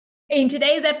In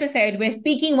today's episode, we're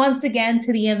speaking once again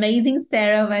to the amazing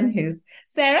Sarah VanHoose.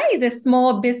 Sarah is a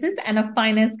small business and a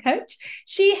finance coach.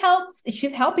 She's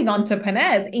helping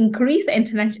entrepreneurs increase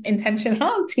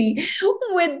intentionality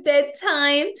with their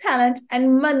time, talent,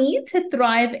 and money to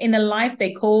thrive in a life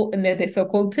they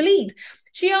so-called to lead.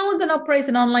 She owns and operates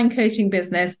an online coaching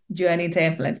business, Journey to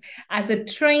Influence. As a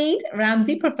trained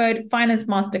Ramsey preferred finance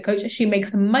master coach, she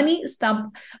makes money stuff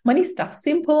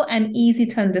simple and easy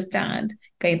to understand.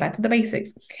 Going back to the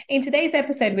basics. In today's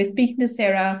episode, we're speaking to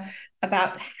Sarah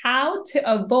about how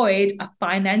to avoid a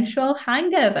financial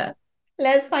hangover.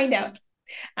 Let's find out.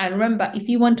 And remember, if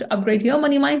you want to upgrade your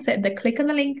money mindset, then click on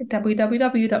the link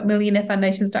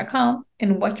www.millionairefoundations.com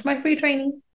and watch my free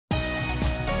training.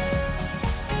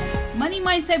 Money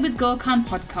Mindset with Gull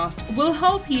podcast will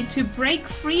help you to break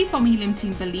free from your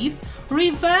limiting beliefs,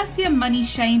 reverse your money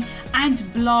shame,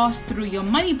 and blast through your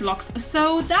money blocks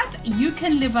so that you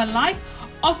can live a life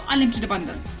of unlimited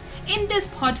abundance. In this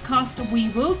podcast, we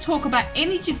will talk about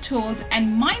energy tools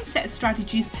and mindset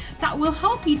strategies that will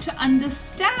help you to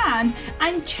understand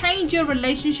and change your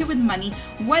relationship with money,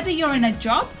 whether you're in a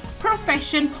job,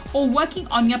 profession, or working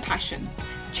on your passion.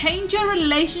 Change your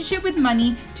relationship with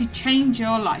money to change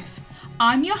your life.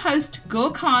 I'm your host,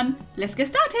 Gull. Let's get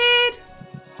started.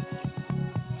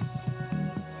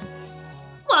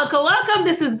 Welcome.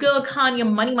 This is Gull, your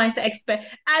money mindset expert.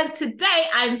 And today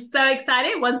I'm so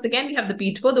excited. Once again, we have the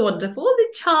beautiful, the wonderful,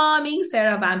 the charming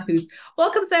Sarah VanHoose.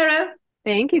 Welcome, Sarah.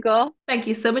 Thank you, Gull. Thank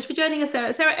you so much for joining us,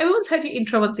 Sarah. Sarah, everyone's heard your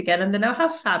intro once again and they know how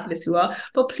fabulous you are.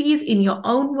 But please, in your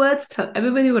own words, tell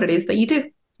everybody what it is that you do.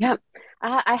 Yeah.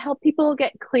 I help people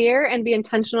get clear and be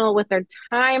intentional with their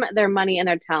time, their money, and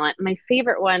their talent. My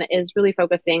favorite one is really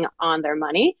focusing on their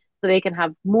money so they can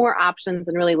have more options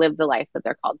and really live the life that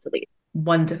they're called to lead.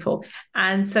 Wonderful.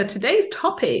 And so today's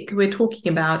topic we're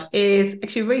talking about is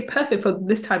actually very perfect for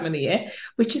this time of the year,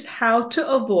 which is how to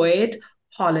avoid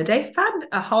holiday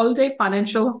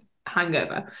financial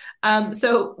hangover.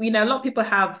 So, a lot of people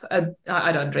have,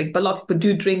 I don't drink, but a lot of people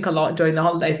do drink a lot during the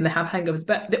holidays and they have hangovers,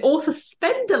 but they also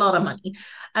spend a lot of money.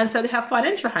 And so they have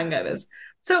financial hangovers.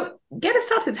 So get us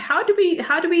started. How do we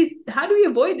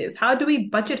avoid this? How do we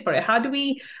budget for it? How do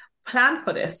we plan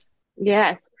for this?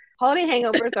 Yes. Holiday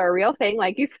hangovers are a real thing,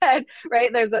 like you said,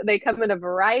 right? They come in a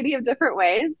variety of different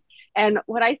ways. And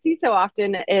what I see so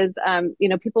often is,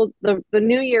 people, the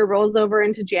new year rolls over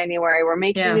into January. We're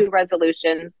making new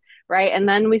resolutions, right? And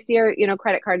then we see our,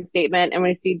 credit card statement and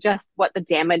we see just what the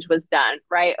damage was done,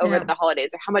 right? Over the holidays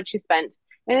or how much you spent.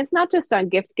 And it's not just on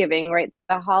gift giving, right?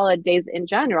 The holidays in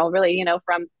general, really,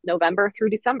 from November through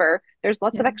December, there's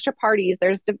lots of extra parties.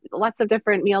 There's lots of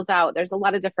different meals out. There's a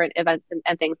lot of different events and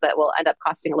things that will end up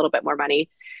costing a little bit more money.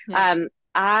 Yeah.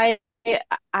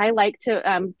 I like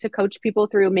to coach people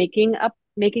through making a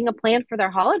plan for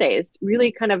their holidays,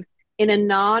 really kind of in a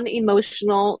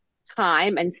non-emotional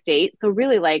time and state. So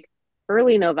really like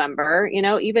early November,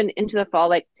 even into the fall,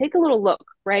 like take a little look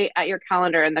right at your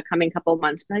calendar in the coming couple of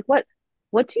months. Like what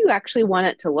do you actually want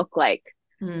it to look like?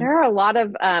 There are a lot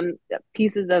of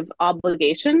pieces of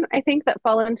obligation, I think, that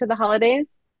fall into the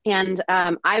holidays. And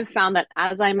I've found that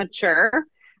as I mature,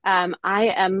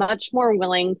 I am much more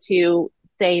willing to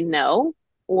say no,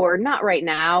 or not right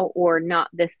now, or not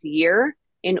this year,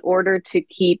 in order to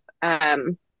keep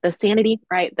the sanity,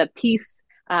 right? The peace,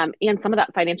 and some of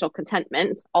that financial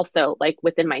contentment also like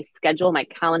within my schedule, my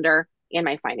calendar, and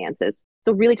my finances.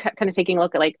 So really kind of taking a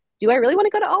look at like, do I really want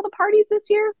to go to all the parties this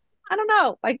year? I don't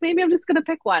know. Like maybe I'm just going to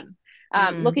pick one.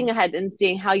 Looking ahead and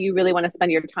seeing how you really want to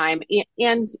spend your time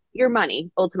and your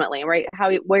money ultimately, right?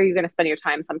 Where you're going to spend your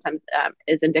time sometimes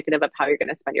is indicative of how you're going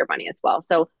to spend your money as well.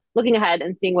 So looking ahead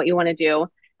and seeing what you want to do.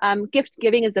 Gift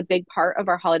giving is a big part of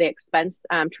our holiday expense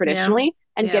traditionally,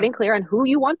 and getting clear on who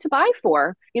you want to buy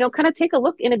for, kind of take a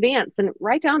look in advance and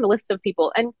write down the list of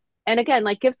people. And again,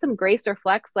 like give some grace or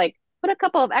flex, like put a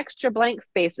couple of extra blank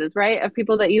spaces, right, of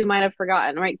people that you might have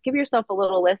forgotten, right? Give yourself a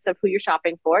little list of who you're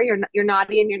shopping for, your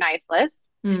naughty and your nice list,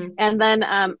 and then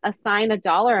assign a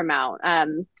dollar amount.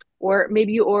 Or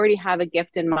maybe you already have a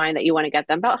gift in mind that you want to get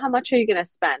them. About how much are you going to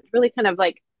spend? Really kind of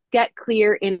like get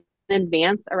clear in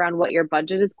advance around what your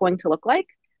budget is going to look like.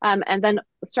 And then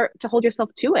start to hold yourself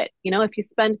to it. If you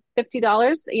spend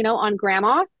 $50, on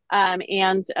grandma,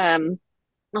 and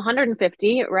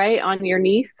 $150, right, on your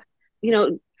niece,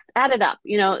 add it up,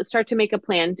 start to make a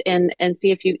plan and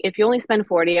see if you only spend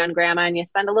 40 on grandma and you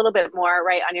spend a little bit more,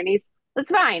 right, on your niece,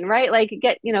 that's fine, right? Like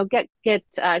get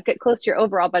close to your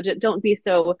overall budget. Don't be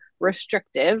so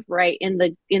restrictive, right, in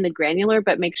the granular,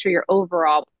 but make sure your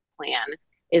overall plan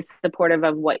is supportive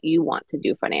of what you want to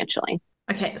do financially.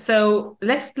 Okay, so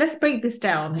let's break this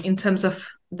down in terms of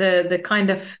the kind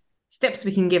of steps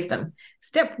we can give them.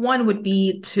 Step one would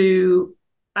be to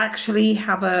actually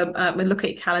have a look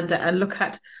at your calendar and look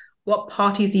at what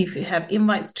parties you have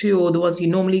invites to, or the ones you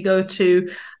normally go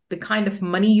to, the kind of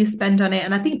money you spend on it.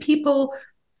 And I think people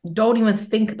don't even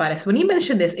think about it. So when you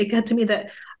mentioned this, it occurred to me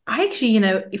that I actually,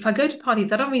 if I go to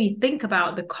parties, I don't really think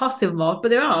about the costs involved, but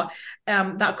there are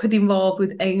that could involve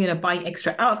with, buying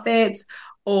extra outfits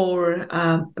or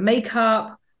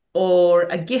makeup or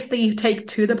a gift that you take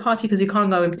to the party because you can't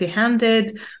go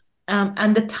empty-handed.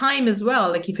 And the time as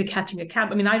well, like if you're catching a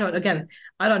cab. I mean, I don't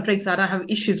drink, so I don't have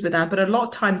issues with that. But a lot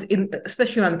of times,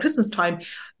 especially around Christmas time,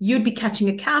 you'd be catching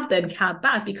a cab, then cab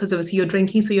back, because obviously you're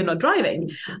drinking, so you're not driving.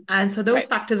 And so those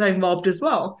factors are involved as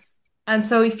well. And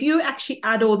so if you actually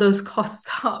add all those costs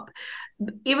up,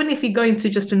 even if you're going to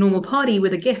just a normal party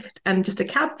with a gift and just a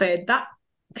cab fare, that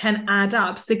can add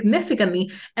up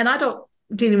significantly. And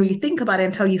didn't really think about it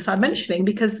until you start mentioning,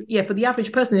 because for the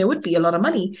average person it would be a lot of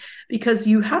money, because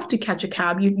you have to catch a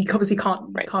cab. You obviously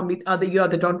can't be you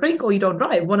either don't drink or you don't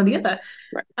drive, one or the other.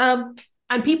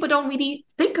 And people don't really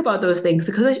think about those things,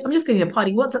 because I'm just going to a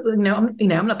party.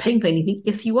 I'm not paying for anything.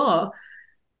 Yes, you are,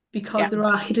 because there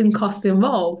are hidden costs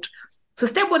involved. So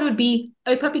step one would be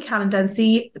open up your calendar and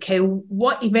see, okay,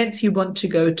 what events you want to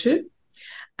go to,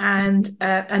 and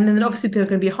then obviously there are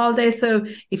going to be holidays. So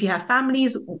if you have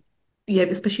families,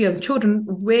 especially young children,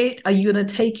 where are you going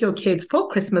to take your kids for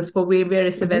Christmas, for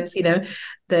various events,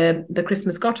 the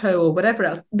Christmas grotto or whatever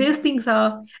else? These things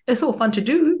it's all fun to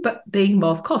do, but they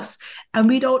involve costs. And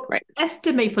we don't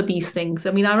estimate for these things.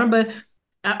 I mean, I remember,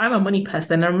 I'm a money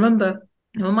person. I remember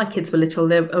when my kids were little,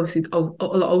 they're obviously a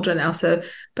lot older now. So,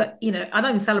 but, I don't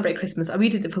even celebrate Christmas. I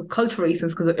did it for cultural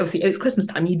reasons, because obviously it's Christmas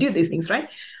time. You do these things, right?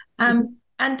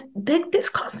 And there's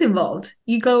costs involved.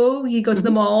 You go to the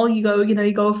mall, you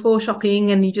go for shopping,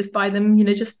 and you just buy them,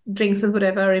 just drinks and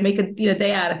whatever, and make a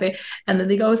day out of it. And then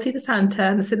they go see the Santa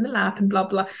and they sit in the lap and blah,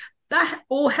 blah. That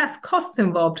all has costs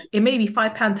involved. It may be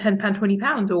 £5, £10,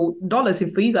 £20 or dollars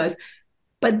for you guys,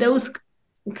 but those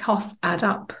costs add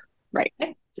up. Right.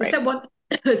 Okay? So step one,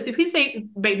 so if we say,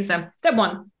 break this down, step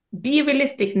one, be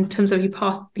realistic in terms of your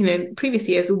past, previous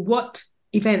years. What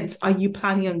events are you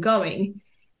planning on going?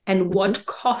 And what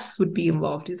costs would be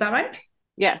involved? Is that right?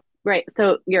 Yes, right.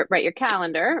 So your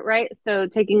calendar, right? So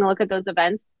taking a look at those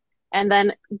events, and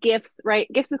then gifts, right?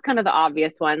 Gifts is kind of the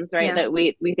obvious ones, right? Yeah. That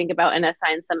we think about and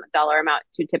assign some dollar amount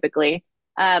to typically.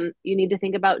 You need to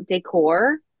think about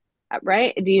decor,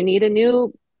 right? Do you need a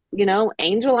new,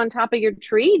 angel on top of your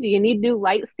tree? Do you need new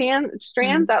light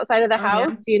strands outside of the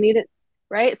house? Yeah. Do you need it?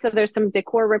 Right. So there's some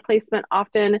decor replacement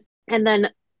often. And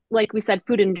then, like we said,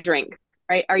 food and drink.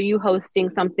 Right? Are you hosting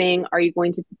something? Are you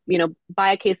going to,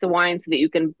 buy a case of wine so that you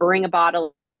can bring a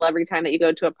bottle every time that you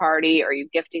go to a party? Are you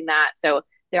gifting that? So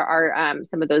there are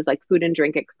some of those like food and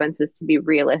drink expenses to be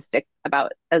realistic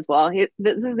about as well.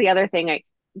 This is the other thing.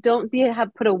 Don't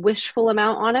put a wishful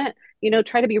amount on it.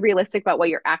 Try to be realistic about what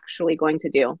you're actually going to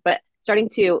do. But starting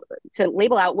to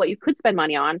label out what you could spend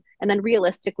money on, and then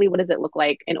realistically, what does it look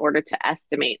like in order to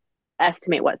estimate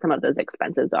what some of those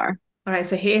expenses are. All right,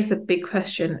 so here's a big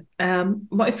question.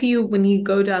 What if when you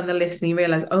go down the list and you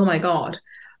realize, oh my God,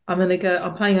 I'm planning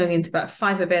on going into about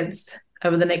 5 events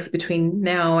over the next between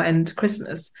now and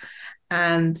Christmas.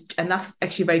 And that's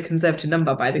actually a very conservative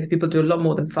number, by the way. People do a lot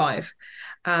more than 5.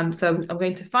 So I'm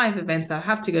going to 5 events that I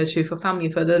have to go to for family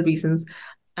and for other reasons,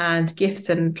 and gifts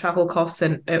and travel costs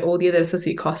and all the other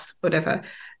associate costs, whatever.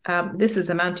 This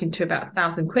is amounting to about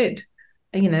 £1,000.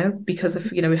 Because of,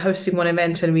 we're hosting one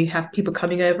event and we have people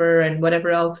coming over and whatever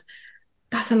else.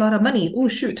 That's a lot of money. Oh,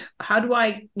 shoot. How do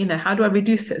I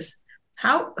reduce this?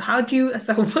 How do you,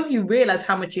 so once you realize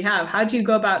how much you have, how do you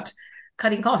go about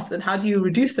cutting costs, and how do you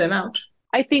reduce the amount?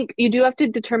 I think you do have to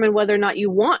determine whether or not you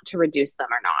want to reduce them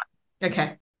or not.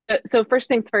 Okay. So first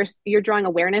things first, you're drawing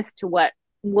awareness to what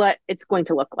it's going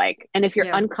to look like. And if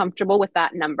you're uncomfortable with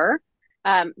that number,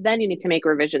 then you need to make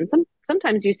revisions.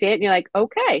 Sometimes you see it and you're like,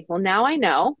 okay, well now I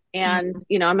know, and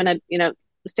I'm going to,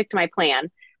 stick to my plan.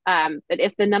 But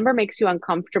if the number makes you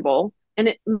uncomfortable,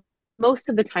 and most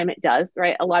of the time it does,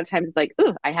 right? A lot of times it's like,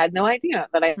 ooh, I had no idea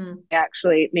that I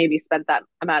actually maybe spent that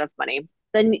amount of money.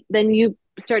 Then you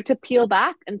start to peel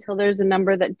back until there's a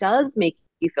number that does make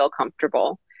you feel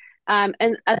comfortable. And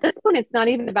at this point, it's not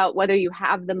even about whether you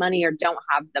have the money or don't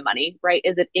have the money, right?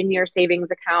 Is it in your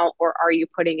savings account, or are you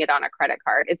putting it on a credit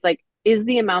card? It's like, is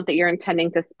the amount that you're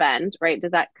intending to spend, right?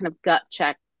 Does that kind of gut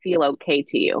check feel okay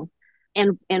to you?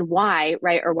 And why,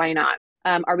 right? Or why not?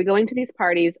 Are we going to these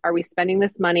parties? Are we spending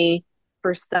this money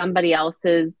for somebody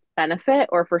else's benefit,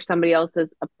 or for somebody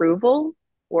else's approval,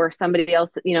 or somebody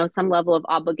else, some level of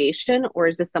obligation? Or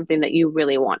is this something that you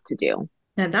really want to do?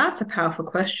 Now, that's a powerful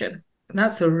question.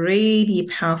 That's a really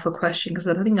powerful question because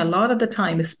I think a lot of the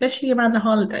time, especially around the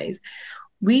holidays,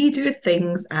 we do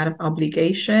things out of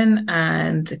obligation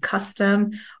and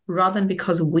custom rather than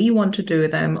because we want to do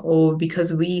them or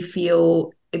because we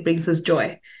feel it brings us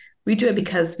joy. We do it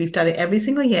because we've done it every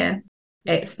single year.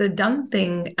 It's the done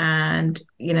thing and,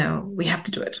 we have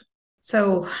to do it.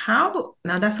 So now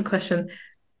that's a question.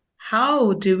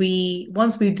 How do we,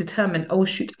 once we've determined, oh,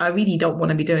 shoot, I really don't want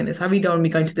to be doing this. I really don't want to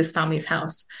be going to this family's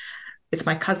house. It's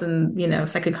my cousin,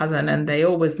 second cousin, and they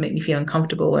always make me feel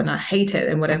uncomfortable and I hate it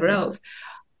and whatever else.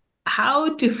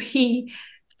 How do we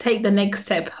take the next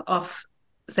step of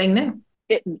saying no?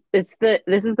 This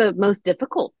is the most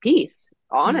difficult piece,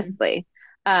 honestly.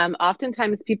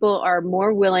 Oftentimes people are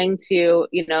more willing to,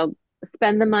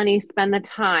 spend the money, spend the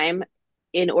time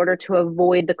in order to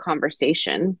avoid the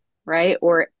conversation, right?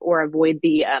 Or avoid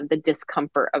the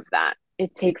discomfort of that. I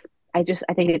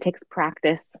think it takes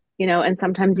practice, and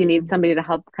sometimes you need somebody to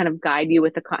help kind of guide you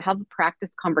with help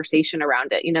practice conversation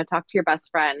around it. Talk to your best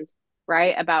friend,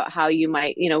 right? About how you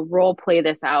might, role play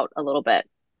this out a little bit.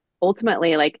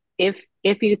 Ultimately, like if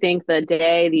you think the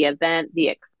day, the event, the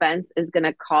expense is going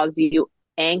to cause you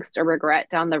angst or regret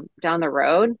down the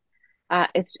road,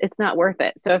 it's not worth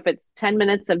it. So if it's 10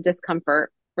 minutes of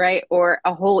discomfort, right, or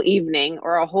a whole evening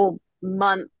or a whole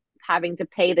month having to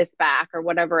pay this back or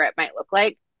whatever it might look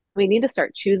like, we need to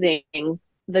start choosing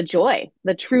the joy,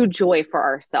 the true joy for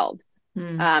ourselves,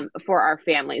 for our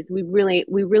families. We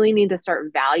really need to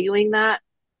start valuing that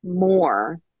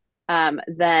more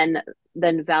than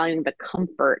valuing the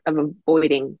comfort of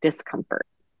avoiding discomfort.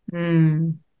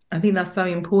 I think that's so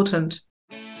important.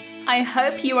 I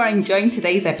hope you are enjoying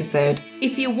today's episode.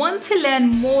 If you want to learn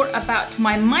more about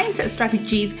my mindset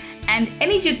strategies and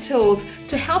energy tools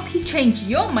to help you change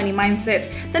your money mindset,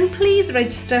 then please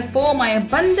register for my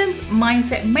Abundance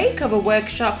Mindset Makeover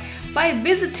Workshop by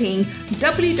visiting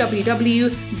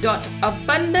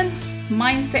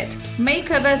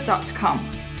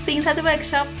www.abundancemindsetmakeover.com. See you inside the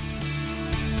workshop.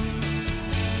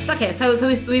 Okay, so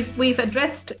we've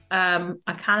addressed our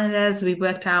calendars. We've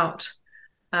worked out,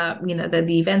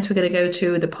 the events we're going to go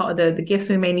to, the gifts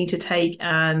we may need to take,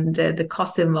 and the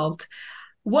costs involved.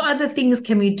 What other things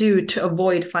can we do to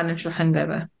avoid financial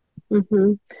hangover?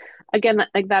 Again,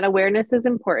 like that awareness is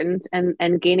important,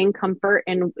 and gaining comfort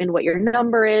in what your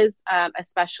number is,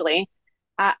 especially.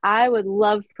 I would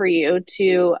love for you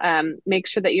to make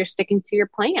sure that you're sticking to your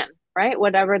plan, right?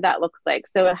 Whatever that looks like.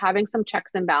 So having some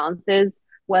checks and balances,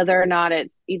 whether or not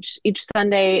it's each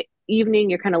Sunday evening,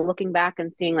 you're kind of looking back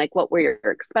and seeing like what were your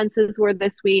expenses were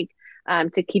this week,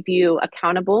 to keep you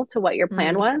accountable to what your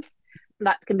plan was.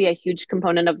 That can be a huge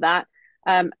component of that.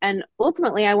 And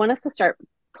ultimately, I want us to start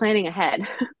planning ahead.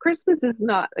 Christmas is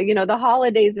not, the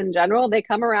holidays in general, they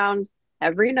come around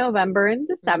every November and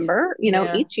December,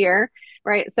 each year,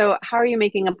 right? So how are you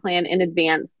making a plan in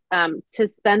advance to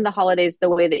spend the holidays the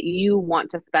way that you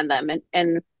want to spend them?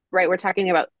 And right, we're talking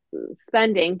about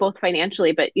spending both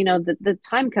financially, but the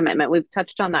time commitment, we've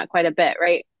touched on that quite a bit,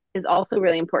 right, is also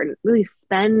really important. Really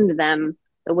spend them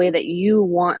the way that you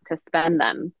want to spend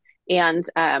them. And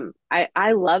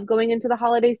I love going into the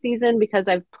holiday season because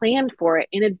I've planned for it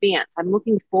in advance. I'm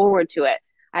looking forward to it.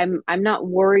 I'm not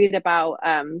worried about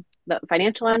the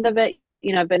financial end of it.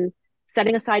 I've been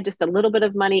setting aside just a little bit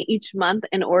of money each month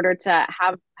in order to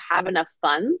have enough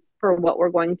funds for what we're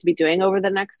going to be doing over the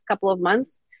next couple of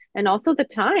months. And also the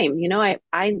time,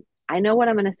 I know what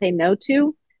I'm going to say no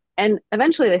to, and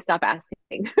eventually they stop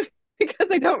asking because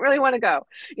I don't really want to go,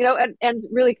 and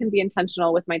really can be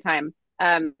intentional with my time.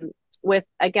 With,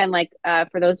 again, like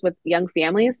for those with young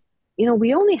families,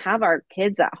 we only have our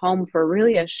kids at home for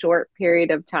really a short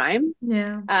period of time.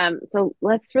 Yeah. So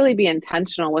let's really be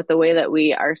intentional with the way that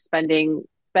we are spending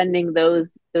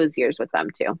those years with them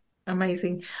too.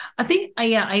 Amazing. I think,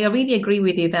 I really agree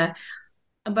with you there.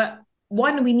 But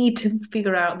one, we need to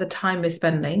figure out the time we're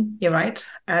spending, you're right,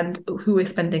 and who we're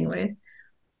spending with.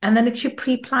 And then actually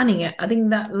pre-planning it. I think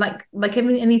that like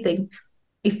anything,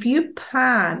 if you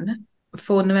plan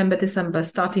for November, December,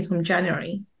 starting from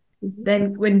January,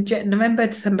 then when November,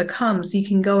 December comes, you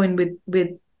can go in with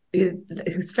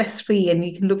stress-free and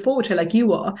you can look forward to it like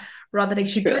you are, rather than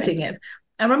actually judging it.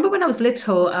 I remember when I was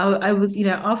little, I was,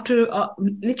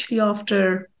 literally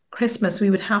after Christmas, we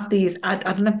would have these, I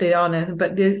don't know if they are now,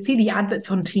 but they see the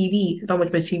adverts on TV. I don't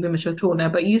watch much TV much at all now,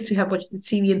 but you used to have watched the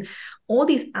TV and all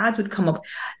these ads would come up.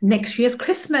 Next year's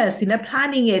Christmas,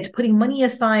 planning it, putting money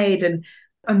aside, and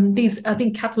these, I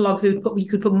think, catalogs, you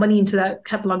could put money into that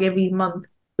catalog every month.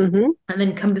 And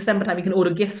then come December time, you can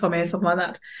order gifts from it or something like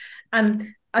that. And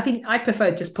I think I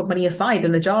prefer just put money aside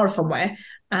in a jar somewhere,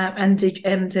 once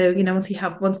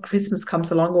Christmas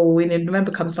comes along or when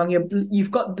November comes along,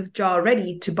 you've got the jar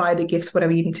ready to buy the gifts,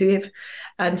 whatever you need to give,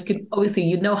 and you can obviously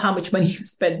how much money you've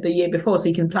spent the year before, so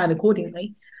you can plan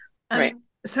accordingly. Right.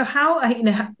 So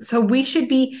so we should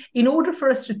be, in order for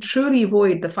us to truly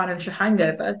avoid the financial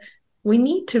hangover, we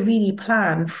need to really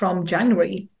plan from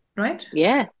January, right?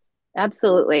 Yes,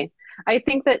 absolutely. I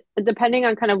think that depending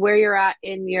on kind of where you're at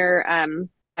in your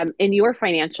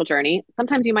financial journey,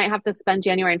 sometimes you might have to spend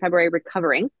January and February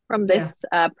recovering from Yeah. this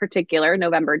particular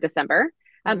November, December.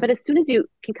 But Mm. as soon as you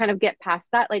can kind of get past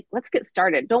that, like let's get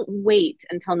started. Don't wait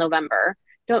until November.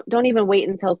 Don't even wait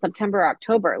until September,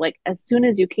 October. Like as soon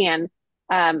as you can,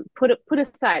 put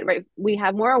aside, right? We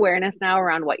have more awareness now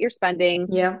around what you're spending.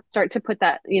 Yeah. Start to put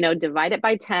that, divide it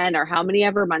by 10 or how many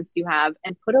ever months you have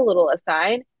and put a little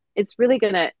aside. It's really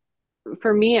gonna,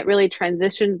 for me, it really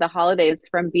transitioned the holidays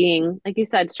from being, like you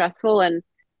said, stressful and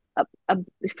a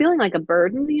feeling like a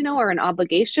burden, or an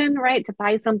obligation, right? To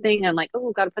buy something and like,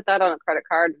 oh, got to put that on a credit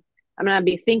card. I'm gonna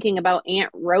be thinking about Aunt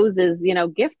Rose's,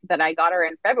 gift that I got her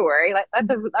in February. Like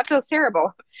that feels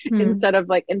terrible. Mm. Instead of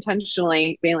like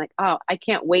intentionally being like, oh, I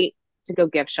can't wait to go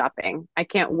gift shopping. I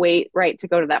can't wait, right, to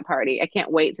go to that party. I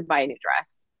can't wait to buy a new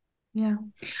dress. Yeah.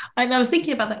 I was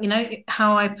thinking about that,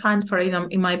 how I planned for it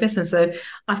in my business. So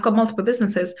I've got multiple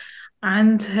businesses,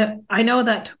 and I know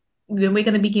that we're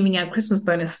going to be giving out Christmas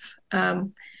bonus.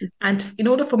 And in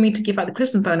order for me to give out the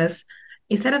Christmas bonus,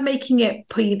 instead of making it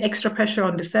putting extra pressure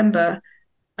on December,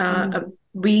 Mm,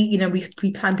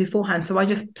 we planned beforehand. So I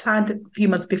just planned a few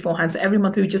months beforehand. So every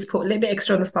month we just put a little bit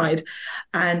extra on the side,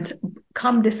 and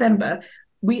come December,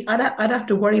 I'd have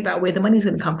to worry about where the money's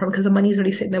going to come from, because the money's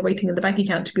already sitting there waiting in the bank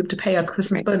account to be able to pay our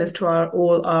Christmas right. bonus to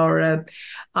all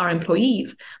our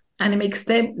employees. And it makes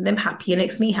them happy, and it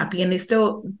makes me happy, and there's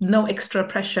still no extra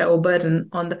pressure or burden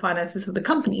on the finances of the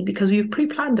company because we've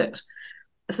pre-planned it.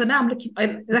 So now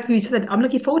exactly what you said, I'm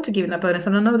looking forward to giving that bonus,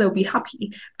 and I know they'll be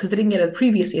happy because they didn't get it the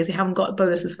previous years. They haven't got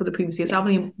bonuses for the previous years. I've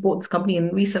only bought this company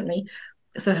in recently,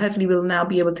 so hopefully we'll now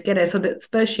be able to get it. So that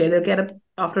first year they'll get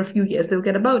after a few years they'll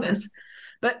get a bonus,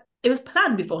 but it was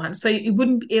planned beforehand, so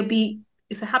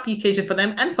it's a happy occasion for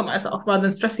them and for myself rather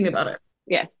than stressing about it.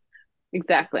 Yes,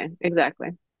 exactly.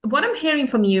 Exactly. What I'm hearing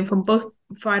from you from both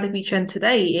Friday Beach and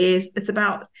today is it's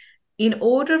about, in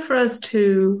order for us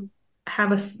to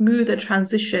have a smoother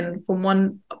transition from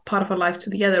one part of our life to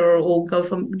the other, or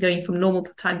going from normal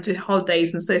time to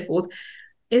holidays and so forth,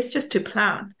 it's just to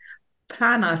plan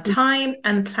our Mhm, time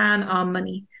and plan our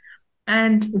money.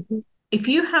 And mhm. if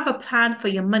you have a plan for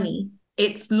your money,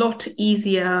 it's a lot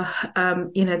easier.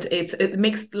 It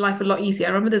makes life a lot easier. I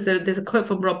remember there's a quote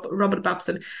from Robert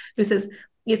Babson who says,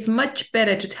 "It's much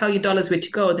better to tell your dollars where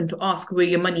to go than to ask where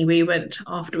you went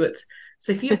afterwards."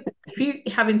 So if you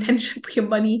have intention for your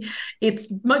money,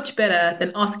 it's much better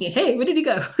than asking, "Hey, where did you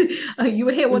go? You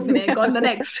were here one minute, gone the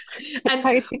next." And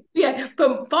Right. yeah,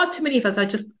 but far too many of us are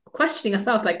just questioning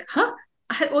ourselves, like, "Huh?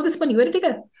 I had all this money. Where did it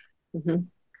go?" Mhm.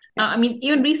 Yeah. I mean,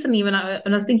 even recently when I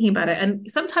was thinking about it, and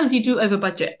sometimes you do over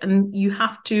budget, and you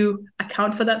have to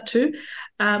account for that too.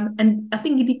 And I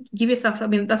think you give yourself. I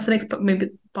mean, that's the next maybe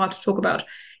part to talk about.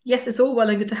 Yes, it's all well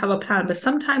and good to have a plan, but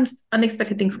sometimes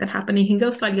unexpected things can happen. You can go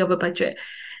slightly over budget.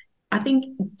 I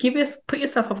think put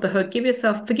yourself off the hook,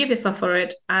 forgive yourself for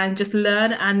it, and just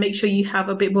learn and make sure you have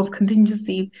a bit more of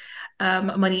contingency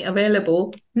money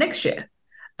available next year.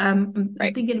 Right.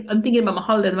 I'm thinking about my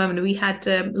holiday at the moment.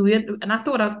 And I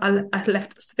thought I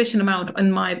left sufficient amount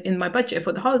in my budget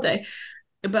for the holiday,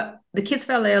 but the kids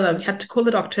fell ill and we had to call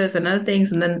the doctors and other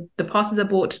things. And then the passes I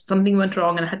bought, something went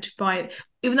wrong, and I had to buy it,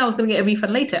 even though I was going to get a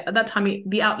refund later. At that time,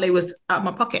 the outlay was out of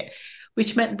my pocket,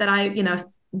 which meant that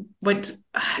went,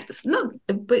 it's not,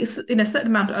 but it's in a certain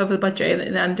amount over the budget,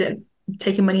 and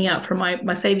taking money out from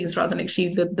my savings rather than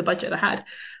actually the budget I had.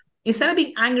 Instead of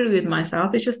being angry with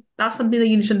myself, it's just that's something that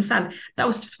you need to understand. That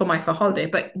was just for holiday,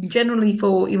 but generally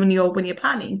for even when you're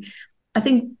planning, I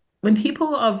think when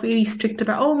people are really strict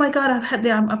about, oh my God,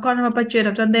 I've gone on my budget,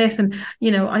 I've done this, and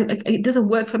it doesn't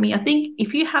work for me. I think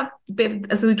if you have a bit,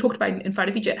 as we talked about in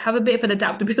Friday Feature, have a bit of an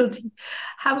adaptability,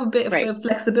 have a bit of Right. a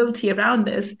flexibility around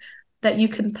this, that you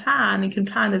can plan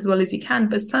as well as you can,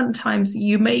 but sometimes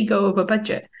you may go over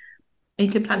budget and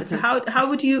you can plan it. So Mhm. how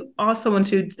would you ask someone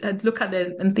to look at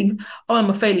it and think, oh, I'm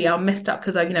a failure, I'm messed up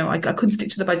because I couldn't stick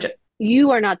to the budget?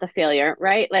 You are not the failure,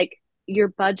 right? Like your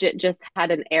budget just had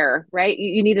an error, right?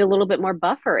 You need a little bit more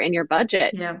buffer in your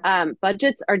budget. Yeah.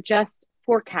 Budgets are just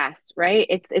forecasts, right?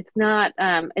 It's not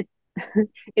it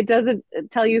it doesn't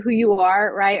tell you who you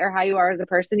are, right? Or how you are as a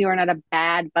person. You are not a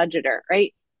bad budgeter,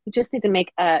 right? You just need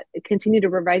to continue to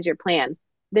revise your plan.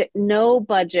 that no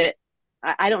budget.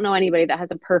 I don't know anybody that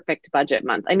has a perfect budget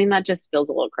month. I mean, that just feels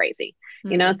a little crazy,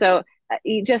 So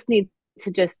you just need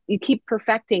to you keep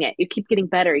perfecting it. You keep getting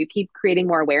better. You keep creating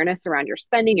more awareness around your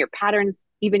spending, your patterns,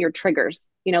 even your triggers,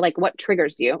 like what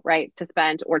triggers you, right? To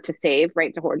spend or to save,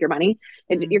 right? To hoard your money.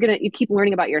 And you keep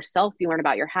learning about yourself. You learn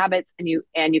about your habits, and you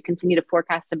continue to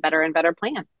forecast a better and better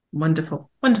plan. Wonderful.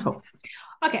 Wonderful.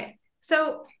 Okay.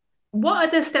 So what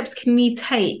other steps can we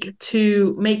take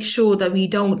to make sure that we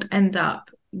don't end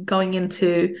up going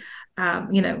into,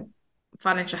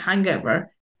 financial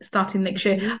hangover starting next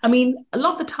year? I mean, a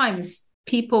lot of the times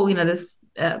people,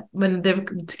 when they're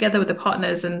together with their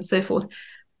partners and so forth,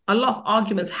 a lot of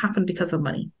arguments happen because of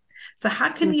money. So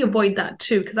how can we avoid that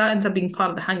too? Because that ends up being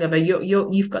part of the hangover.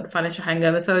 You've got the financial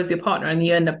hangover, so is your partner, and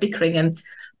you end up bickering, and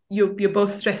you're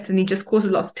both stressed, and it just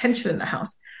causes lots of tension in the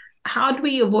house. How do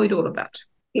we avoid all of that?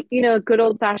 Good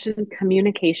old fashioned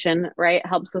communication, right,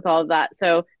 helps with all of that.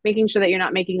 So making sure that you're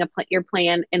not making your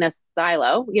plan in a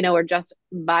silo, or just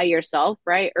by yourself,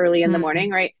 right, early in the morning,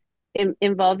 right.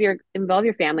 Involve your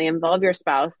family, involve your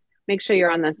spouse. Make sure you're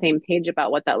on the same page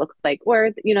about what that looks like.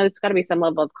 Or it's got to be some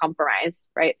level of compromise,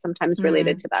 right? Sometimes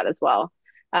related to that as well.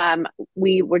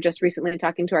 We were just recently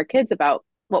talking to our kids about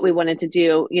what we wanted to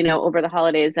do, over the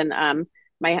holidays, and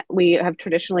we have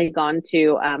traditionally gone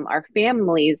to our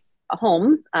family's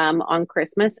homes on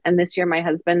Christmas. And this year, my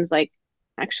husband's like,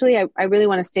 actually, I really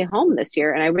want to stay home this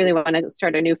year, and I really want to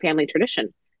start a new family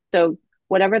tradition. So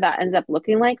whatever that ends up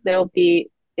looking like, it'll be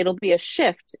a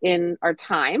shift in our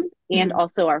time and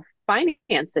also our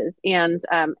finances, and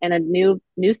a new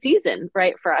season,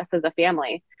 right, for us as a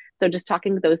family. So just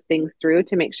talking those things through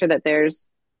to make sure that there's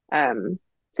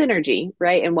synergy,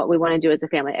 right, and what we want to do as a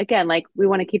family. Again, like, we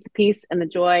want to keep the peace and the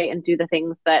joy and do the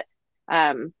things that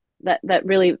that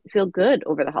really feel good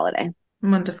over the holiday.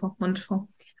 Wonderful.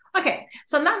 Okay,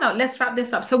 so on that note, let's wrap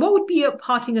this up. So what would be your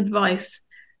parting advice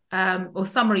or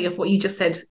summary of what you just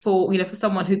said for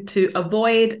someone to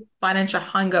avoid financial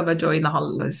hangover during the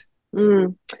holidays?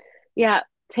 Yeah,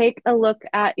 take a look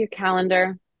at your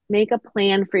calendar, make a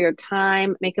plan for your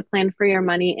time, make a plan for your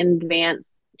money in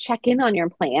advance, check in on your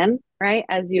plan, right,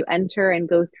 as you enter and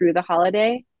go through the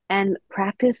holiday, and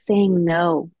practice saying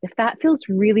no. If that feels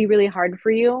really, really hard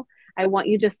for you, I want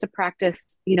you just to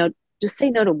practice, just say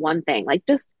no to one thing. Like,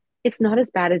 it's not as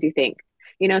bad as you think.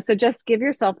 So just give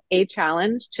yourself a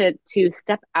challenge to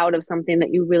step out of something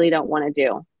that you really don't want to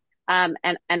do.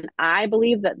 And I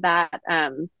believe that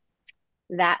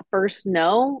first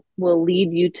no will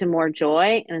lead you to more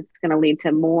joy, and it's going to lead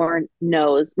to more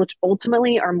no's, which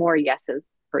ultimately are more yeses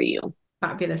for you.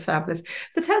 Fabulous. So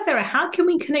tell Sarah, how can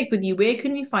we connect with you? Where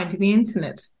can we find you on the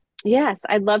internet? Yes,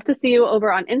 I'd love to see you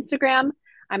over on Instagram.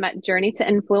 I'm at Journey to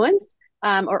Influence,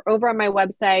 or over on my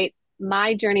website,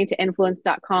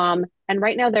 myjourneytoinfluence.com. And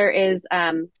right now there is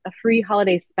a free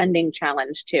holiday spending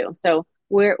challenge too. So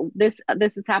this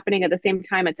is happening at the same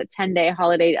time. It's a 10-day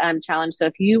holiday challenge. So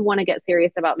if you want to get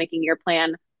serious about making your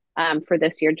plan for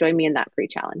this year, join me in that free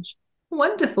challenge.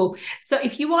 Wonderful. So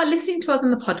if you are listening to us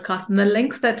on the podcast, and the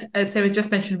links that Sarah just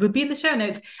mentioned will be in the show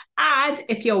notes. And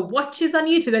if you're watching on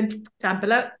YouTube, then down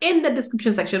below in the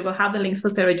description section, we'll have the links for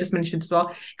Sarah just mentioned as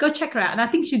well. Go check her out. And I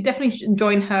think you definitely should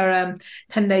join her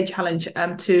 10-day challenge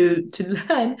to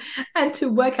learn and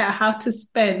to work out how to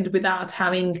spend without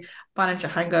having financial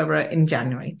hangover in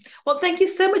January. Well, thank you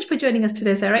so much for joining us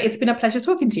today, Sarah. It's been a pleasure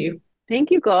talking to you.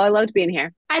 Thank you, Gull. I loved being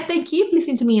here. And thank you for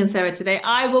listening to me and Sarah today.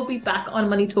 I will be back on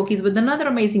Money Talkies with another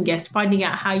amazing guest, finding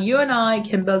out how you and I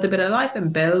can build a better life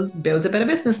and build a better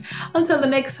business. Until the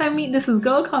next time, this is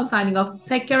Gull signing off.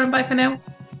 Take care and bye for now.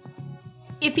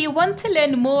 If you want to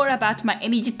learn more about my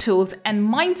energy tools and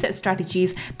mindset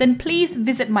strategies, then please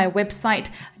visit my website,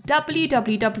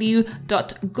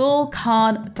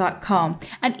 www.gullkhan.com.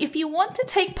 And if you want to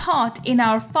take part in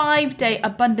our 5-day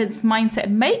abundance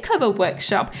mindset makeover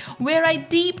workshop, where I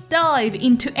deep dive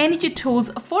into energy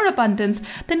tools for abundance,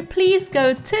 then please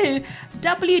go to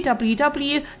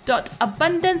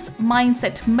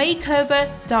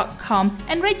www.abundancemindsetmakeover.com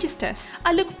and register.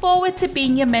 I look forward to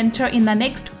being your mentor in the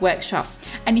next workshop.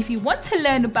 And if you want to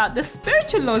learn about the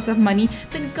spiritual laws of money,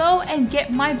 then go and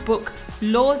get my book,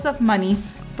 Laws of Money,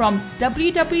 from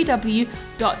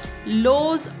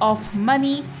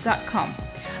www.lawsofmoney.com.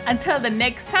 Until the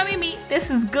next time we meet, this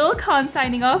is Gull Khan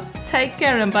signing off. Take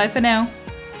care and bye for now.